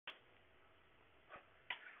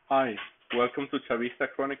Hi, welcome to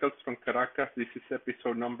Chavista Chronicles from Caracas. This is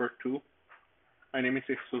episode number 2. My name is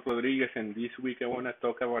Jesus Rodriguez, and this week I want to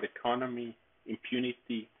talk about economy,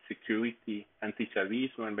 impunity, security,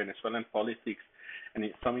 Anti-Chavismo, and Venezuelan politics, and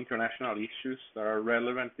some international issues that are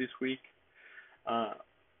relevant this week.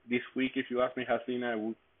 This week, if you ask me, has been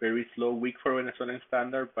a very slow week for Venezuelan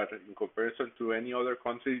standard, but in comparison to any other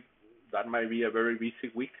country, that might be a very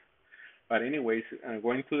busy week. But anyways,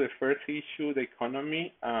 going to the first issue, the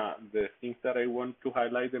economy, the thing that I want to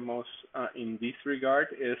highlight the most in this regard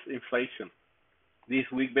is inflation. This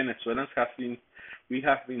week, Venezuelans have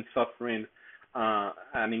been suffering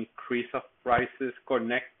an increase of prices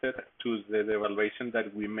connected to the devaluation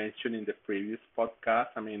that we mentioned in the previous podcast.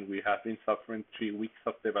 I mean, we have been suffering 3 weeks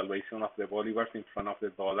of devaluation of the bolivars in front of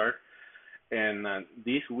the dollar. And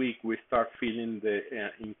this week, we start feeling the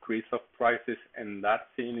increase of prices, and that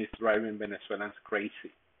thing is driving Venezuelans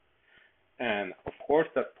crazy. And, of course,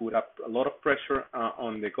 that put up a lot of pressure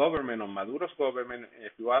on the government, on Maduro's government.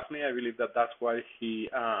 If you ask me, I believe that that's why he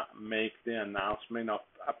made the announcement of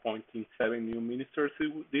appointing 7 new ministers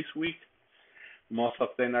this week. Most of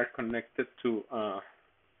them are connected to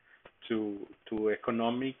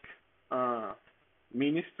economic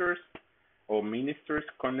ministers, or ministers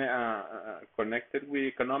connected with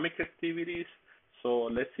economic activities. So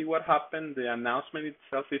let's see what happened. The announcement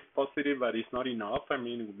itself is positive, but it's not enough. I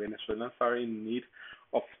mean, Venezuelans are in need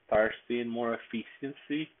of start seeing more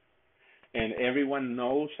efficiency. And everyone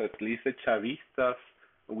knows, at least the Chavistas,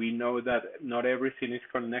 we know that not everything is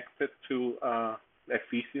connected to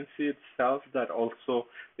efficiency itself, that also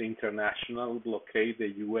the international blockade, the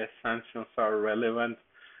U.S. sanctions are relevant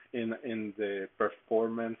in the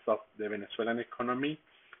performance of the Venezuelan economy.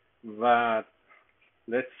 But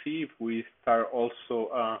let's see if we start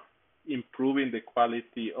also improving the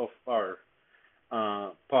quality of our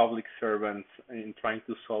public servants in trying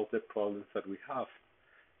to solve the problems that we have.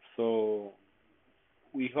 So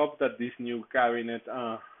we hope that this new cabinet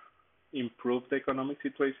improves the economic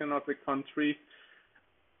situation of the country.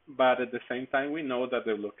 But at the same time, we know that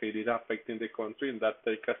the blockade is affecting the country, and that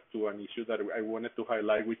takes us to an issue that I wanted to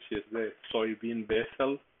highlight, which is the soybean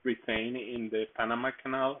vessel retained in the Panama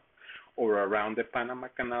Canal or around the Panama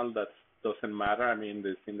Canal. That doesn't matter. I mean,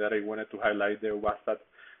 the thing that I wanted to highlight there was that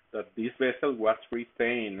this vessel was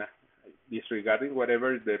retained, disregarding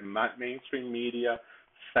whatever the mainstream media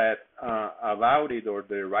said about it, or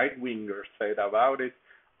the right-wingers said about it.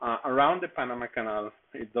 Around the Panama Canal,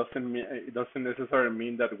 it doesn't necessarily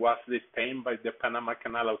mean that was detained by the Panama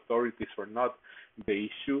Canal authorities or not. The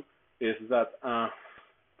issue is that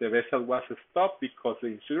the vessel was stopped because the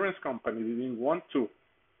insurance company didn't want to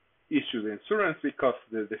issue the insurance because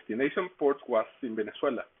the destination port was in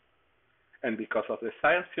Venezuela. And because of the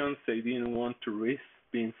sanctions, they didn't want to risk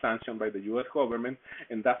being sanctioned by the U.S. government,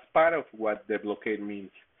 and that's part of what the blockade means.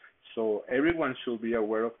 So everyone should be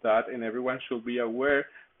aware of that, and everyone should be aware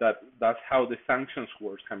that that's how the sanctions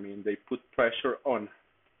work. I mean, they put pressure on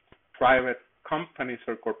private companies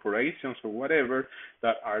or corporations or whatever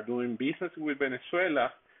that are doing business with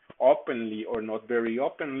Venezuela openly or not very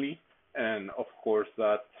openly, and of course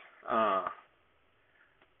that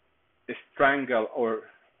strangle or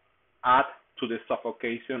add to the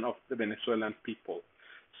suffocation of the Venezuelan people.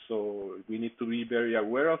 So we need to be very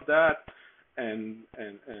aware of that and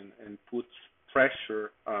put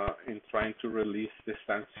pressure in trying to release the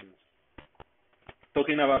sanctions.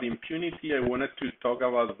 Talking about impunity, I wanted to talk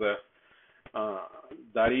about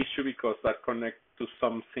that issue because that connects to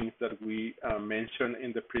some things that we mentioned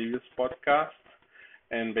in the previous podcast.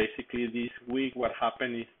 And basically this week what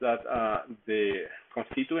happened is that the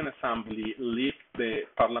Constituent Assembly lifted the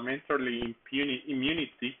parliamentary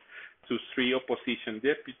immunity to 3 opposition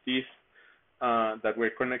deputies that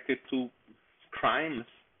were connected to crimes.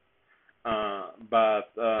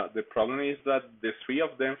 But the problem is that the 3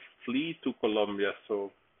 of them flee to Colombia.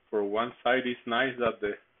 So for one side, it's nice that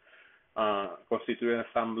the Constituent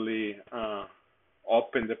Assembly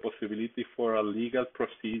opened the possibility for a legal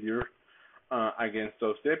procedure against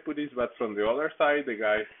those deputies, but from the other side, the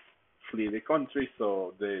guys flee the country,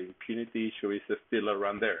 so the impunity issue is still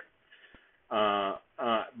around there.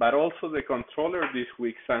 But also the Comptroller this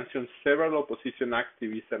week sanctioned several opposition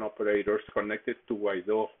activists and operators connected to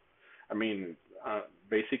Guaido. I mean,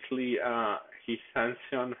 basically, he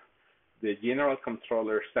sanctioned, the General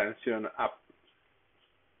Comptroller sanctioned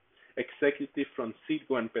executives from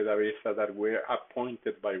CITGO and PDVSA that were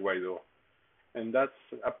appointed by Guaido. And that's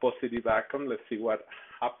a positive outcome. Let's see what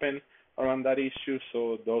happened around that issue.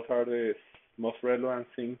 So those are the most relevant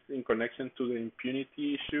things in connection to the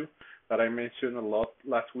impunity issue that I mentioned a lot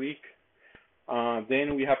last week.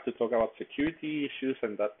 Then we have to talk about security issues,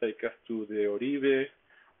 and that takes us to the Uribe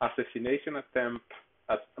assassination attempt.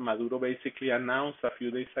 As Maduro basically announced a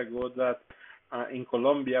few days ago that in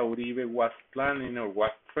Colombia, Uribe was planning or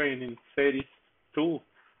was training 32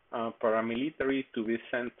 paramilitary to be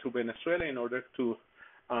sent to Venezuela in order to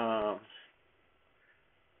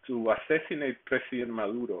assassinate President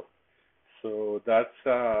Maduro. So that's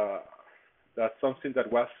something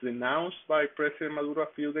that was announced by President Maduro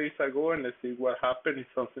a few days ago, and let's see what happened. It's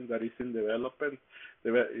something that is in development,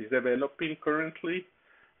 is developing currently,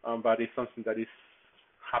 but it's something that is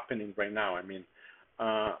happening right now. I mean,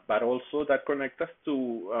 but also that connects us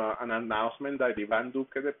to an announcement that Iván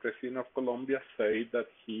Duque, the president of Colombia, said that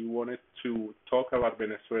he wanted to talk about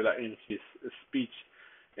Venezuela in his speech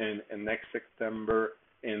in next September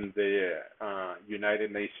in the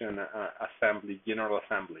United Nations General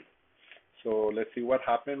Assembly. So let's see what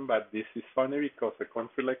happened, but this is funny because a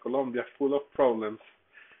country like Colombia, full of problems,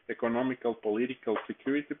 economical, political,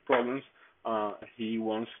 security problems, he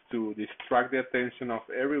wants to distract the attention of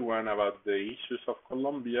everyone about the issues of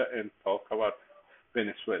Colombia and talk about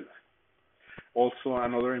Venezuela. Also,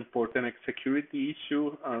 another important security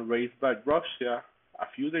issue raised by Russia a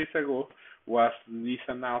few days ago was this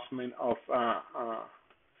announcement of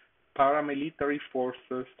paramilitary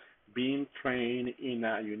forces being trained in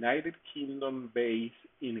a United Kingdom base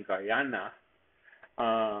in Guyana,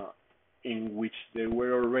 in which there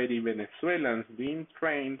were already Venezuelans being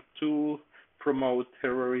trained to promote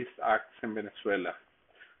terrorist acts in Venezuela.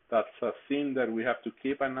 That's a thing that we have to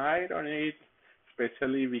keep an eye on it,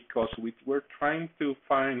 especially because we were trying to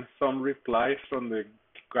find some replies from the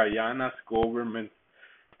Guyana's government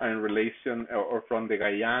in relation, or from the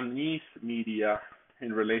Guyanese media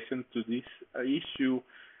in relation to this issue,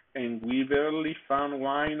 and we barely found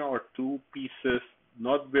one or two pieces,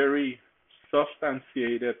 not very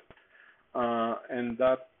substantiated, and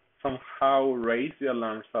that somehow raised the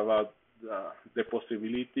alarms about the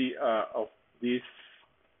possibility of this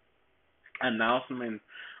announcement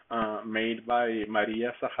made by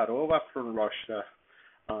Maria Zakharova from Russia.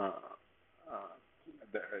 I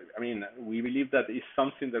mean, we believe that it's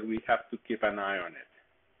something that we have to keep an eye on it.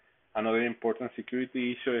 Another important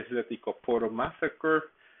security issue is the Ticoporo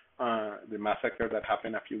massacre, the massacre that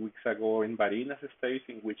happened a few weeks ago in Barinas state,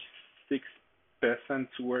 in which 6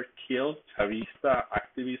 peasants were killed, Chavista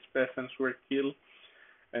activist peasants were killed,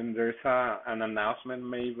 and there's an announcement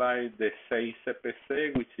made by the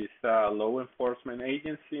CICPC, which is a law enforcement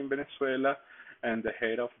agency in Venezuela, and the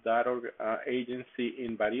head of that agency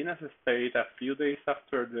in Barinas state, a few days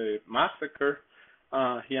after the massacre,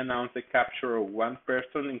 he announced the capture of 1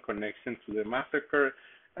 person in connection to the massacre,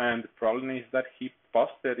 and the problem is that he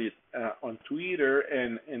posted it on Twitter,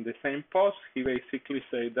 and in the same post, he basically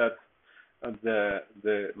said that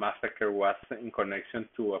the massacre was in connection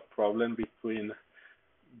to a problem between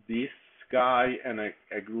this guy and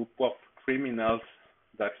a group of criminals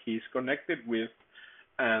that he's connected with,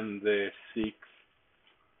 and the 6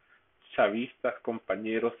 Chavista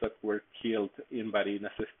compañeros that were killed in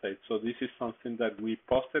Barinas state. So this is something that we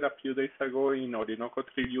posted a few days ago in Orinoco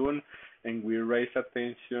Tribune, and we raised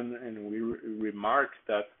attention and we remarked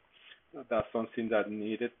that that's something that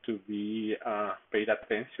needed to be paid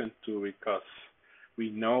attention to, because we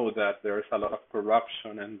know that there's a lot of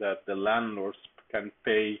corruption and that the landlords can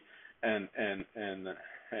pay and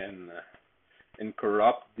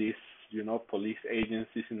corrupt these, police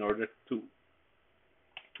agencies in order to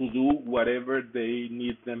do whatever they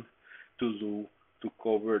need them to do to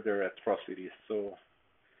cover their atrocities. So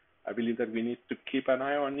I believe that we need to keep an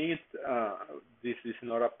eye on it. This is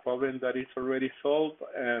not a problem that is already solved,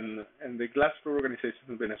 and the grassroots organizations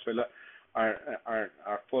in Venezuela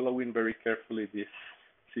are following very carefully this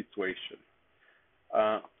situation.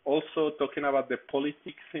 Also, talking about the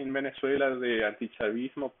politics in Venezuela, the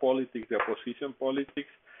anti-Chavismo politics, the opposition politics,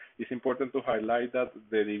 it's important to highlight that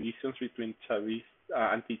the divisions between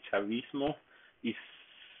anti-Chavismo is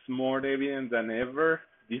more evident than ever.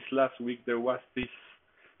 This last week there was this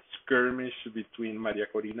skirmish between Maria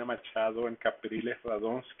Corina Machado and Capriles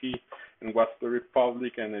Radonsky in the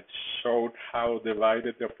Republic, and it showed how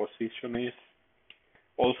divided the opposition is.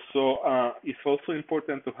 Also, it's also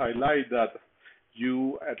important to highlight that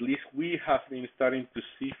at least we have been starting to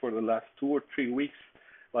see for the last 2 or 3 weeks,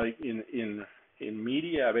 like in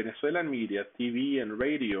media, Venezuelan media, TV and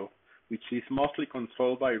radio, which is mostly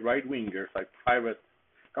controlled by right-wingers, like private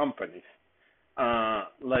companies,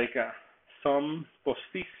 some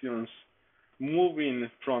positions moving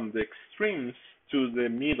from the extremes to the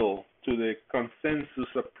middle, to the consensus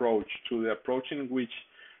approach, to the approach in which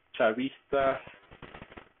Chavistas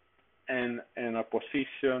and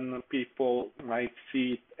opposition people might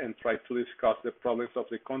see it and try to discuss the problems of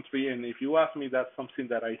the country. And if you ask me, that's something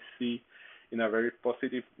that I see in a very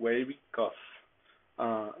positive way, because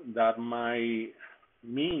that might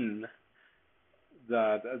mean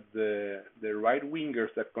that the right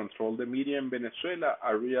wingers that control the media in Venezuela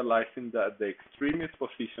are realizing that the extremist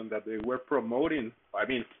position that they were promoting, I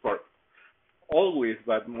mean, for always,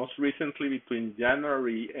 but most recently between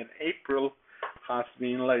January and April, has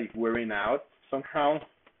been like wearing out somehow.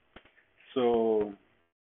 So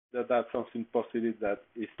that's something positive that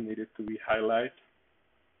is needed to be highlighted.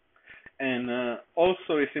 And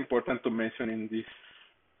also it's important to mention in this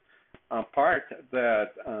part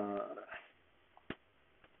that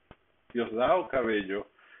Diosdado Cabello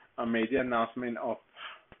made the announcement of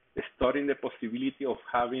studying the possibility of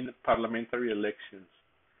having parliamentary elections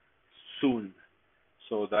soon.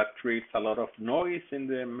 So that creates a lot of noise in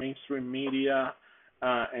the mainstream media,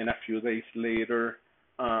 and a few days later,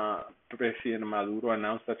 President Maduro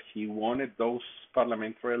announced that he wanted those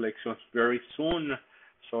parliamentary elections very soon.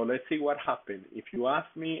 So let's see what happens. If you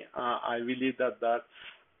ask me, I believe that that's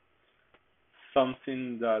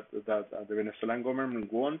something that the Venezuelan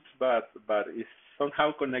government wants, but is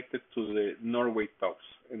somehow connected to the Norway Talks,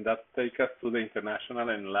 and that takes us to the international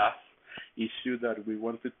and last issue that we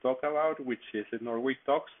want to talk about, which is the Norway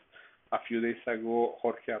Talks. A few days ago,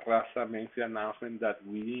 Jorge Arraza made the announcement that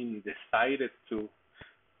we decided to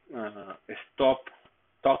stop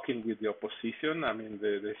talking with the opposition. I mean,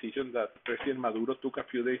 the decision that President Maduro took a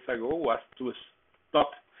few days ago was to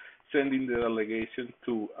stop sending the delegation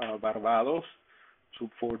to Barbados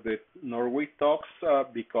for the Norway Talks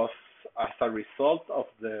because as a result of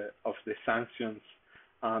the sanctions,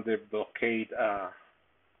 the blockade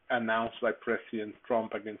announced by President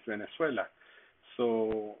Trump against Venezuela.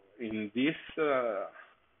 So in this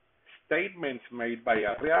statement made by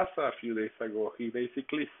Arreaza a few days ago, he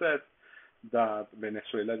basically said that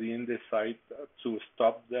Venezuela didn't decide to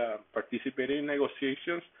stop participating in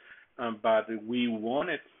negotiations, but we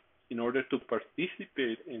wanted, in order to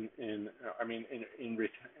participate in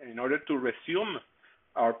order to resume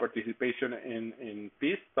our participation in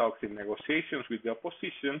peace talks, in negotiations with the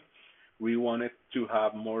opposition, we wanted to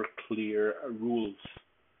have more clear rules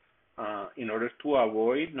in order to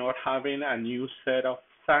avoid not having a new set of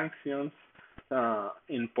sanctions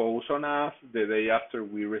imposed on us the day after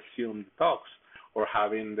we resumed talks, or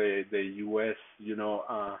having the U.S.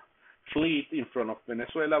 fleet in front of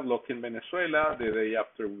Venezuela, blocking Venezuela the day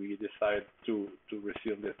after we decide to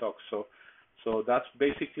resume the talks. So that's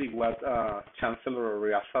basically what Chancellor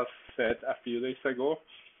Arreaza said a few days ago.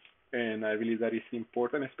 And I believe that is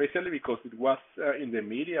important, especially because it was in the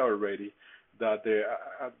media already that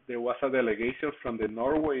there was a delegation from the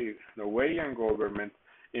Norwegian government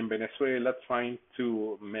in Venezuela trying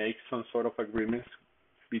to make some sort of agreements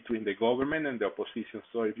between the government and the opposition.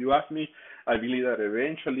 So if you ask me, I believe that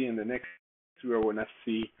eventually in the next we're going to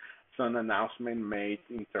see some announcement made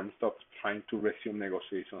in terms of trying to resume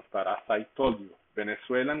negotiations. But as I told you,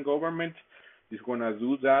 Venezuelan government is going to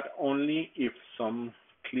do that only if some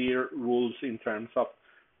clear rules in terms of,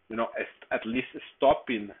 at least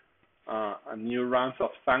stopping a new rounds of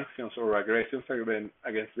sanctions or aggressions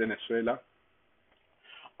against Venezuela,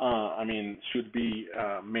 should be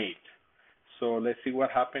made. So let's see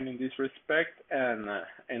what happens in this respect, and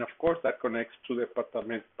of course that connects to the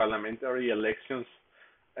parliamentary elections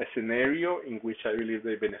scenario, in which I believe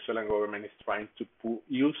the Venezuelan government is trying to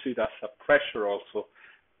use it as a pressure also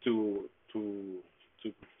to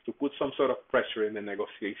put some sort of pressure in the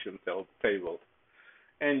negotiation table.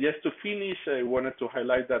 And just to finish, I wanted to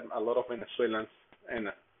highlight that a lot of Venezuelans and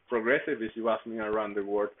progressives, if you ask me, around the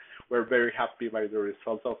world, were very happy by the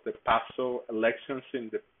results of the PASO elections, in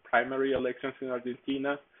the primary elections in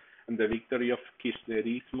Argentina, and the victory of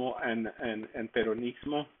Kirchnerismo and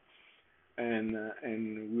Peronismo.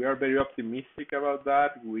 And we are very optimistic about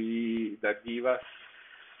that. That give us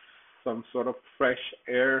some sort of fresh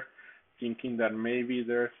air, thinking that maybe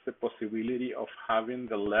there's the possibility of having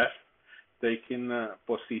the left taking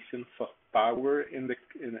positions of power in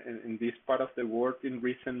this part of the world in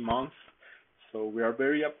recent months. So we are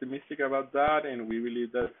very optimistic about that, and we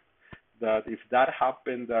believe that if that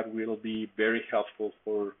happens, that will be very helpful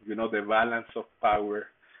for the balance of power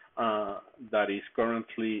that is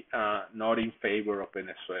currently not in favor of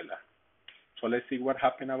Venezuela. So let's see what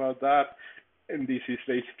happens about that. And this is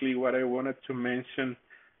basically what I wanted to mention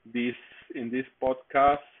in this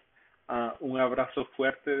podcast. Un abrazo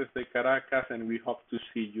fuerte desde Caracas, and we hope to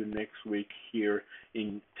see you next week here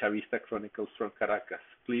in Chavista Chronicles from Caracas.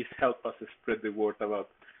 Please help us spread the word about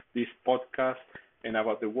this podcast, and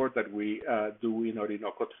about the work that we do in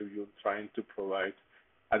Orinoco Tribune, trying to provide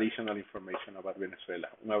additional information about Venezuela.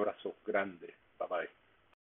 Un abrazo grande. Bye-bye.